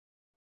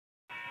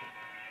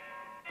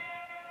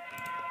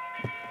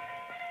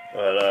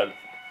Alright,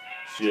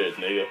 shit,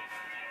 nigga.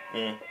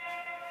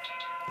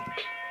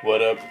 What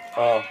up?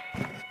 Oh,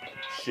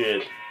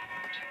 shit.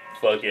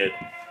 Fuck it.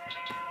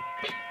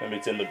 Let me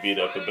turn the beat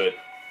up a bit.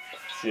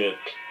 Shit.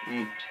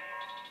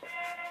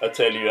 I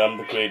tell you, I'm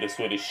the greatest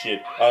with this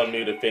shit. I don't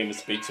need a famous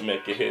speech to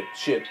make a hit.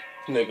 Shit,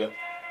 nigga.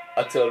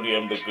 I tell you,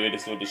 I'm the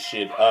greatest with this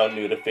shit. I don't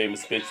need a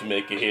famous speech to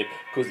make a hit.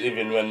 Cause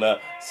even when the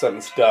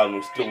sun's down,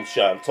 we still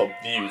shine. Top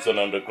views on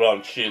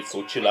underground shit.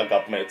 So chill, I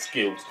got mad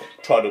skills.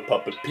 Try to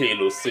pop a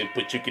pill or sip,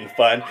 but you can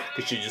find.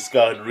 Cause you just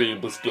got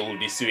real, but still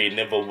this you ain't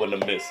never wanna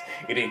miss.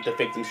 It ain't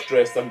affecting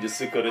stress, I'm just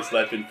sick of this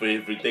life and for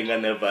everything I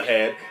never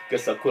had.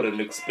 Guess I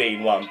couldn't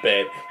explain why I'm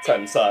bad.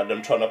 Time's hard,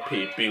 I'm trying to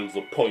pay bills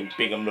or point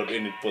big. I'm not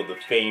in it for the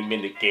fame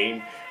in the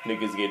game.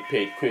 Niggas get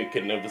paid quick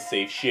and never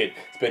save shit.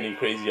 Spending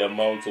crazy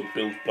amounts on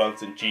bills,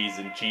 blunts and G's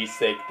and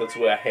G-Sec. That's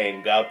where I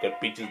hang out.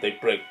 Got bitches, they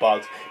break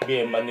box. Me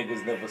and my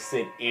niggas never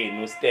sit in.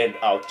 We stand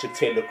out.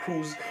 Taylor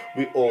Cruz,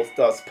 we all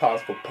stars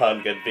pounds for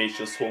pound. Got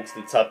vicious hooks,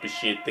 the type of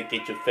shit that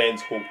get your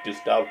fans hooked.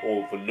 Just out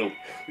overlooked.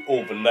 We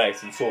over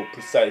nice and so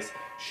precise.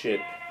 Shit,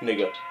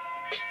 nigga.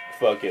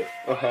 Fuck it.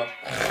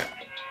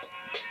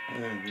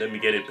 Let me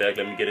get it back.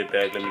 Let me get it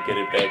back. Let me get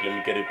it back. Let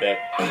me get it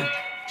back.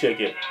 Check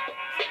it.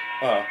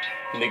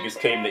 Niggas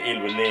came to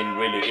ill when they ain't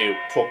really ill.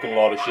 Talking a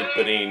lot of shit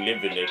but they ain't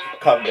living it.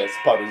 Combat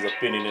spotters are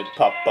pinning it.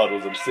 Pop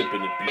bottles, I'm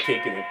sipping it. Been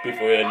taking it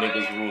before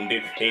niggas ruined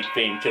it. Hate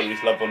fame,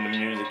 cherish love on the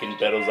music. In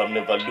battles I'm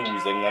never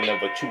losing, I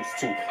never choose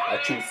to. I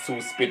choose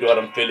to spit what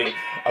I'm feeling.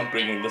 I'm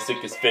bringing the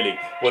sickest feeling.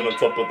 When on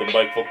top of the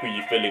mic, fuck who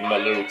you feeling. My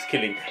lyrics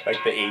killing like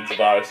the AIDS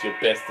virus. Your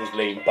best is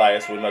lame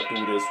bias. When I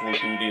do this, we'll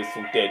do this.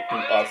 Who dead do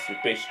us, your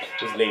bitch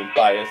is lame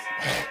bias.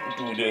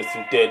 Do this,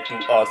 who dead do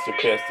us, your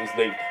best is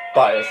lame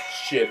bias.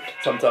 Shit,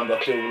 sometimes I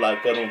feel like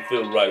I don't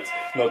feel right.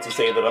 Not to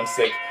say that I'm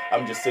sick,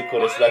 I'm just sick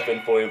of this life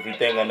and for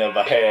everything I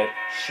never had.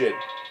 Shit,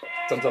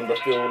 sometimes I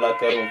feel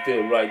like I don't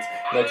feel right.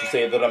 Not to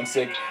say that I'm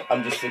sick,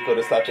 I'm just sick of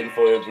this life and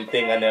for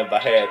everything I never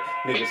had.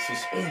 Niggas,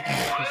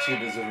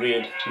 shit is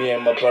real. Me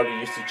and my brother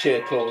used to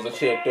share clothes, I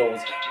share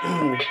those.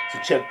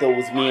 To check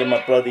those, me and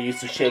my brother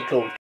used to share clothes.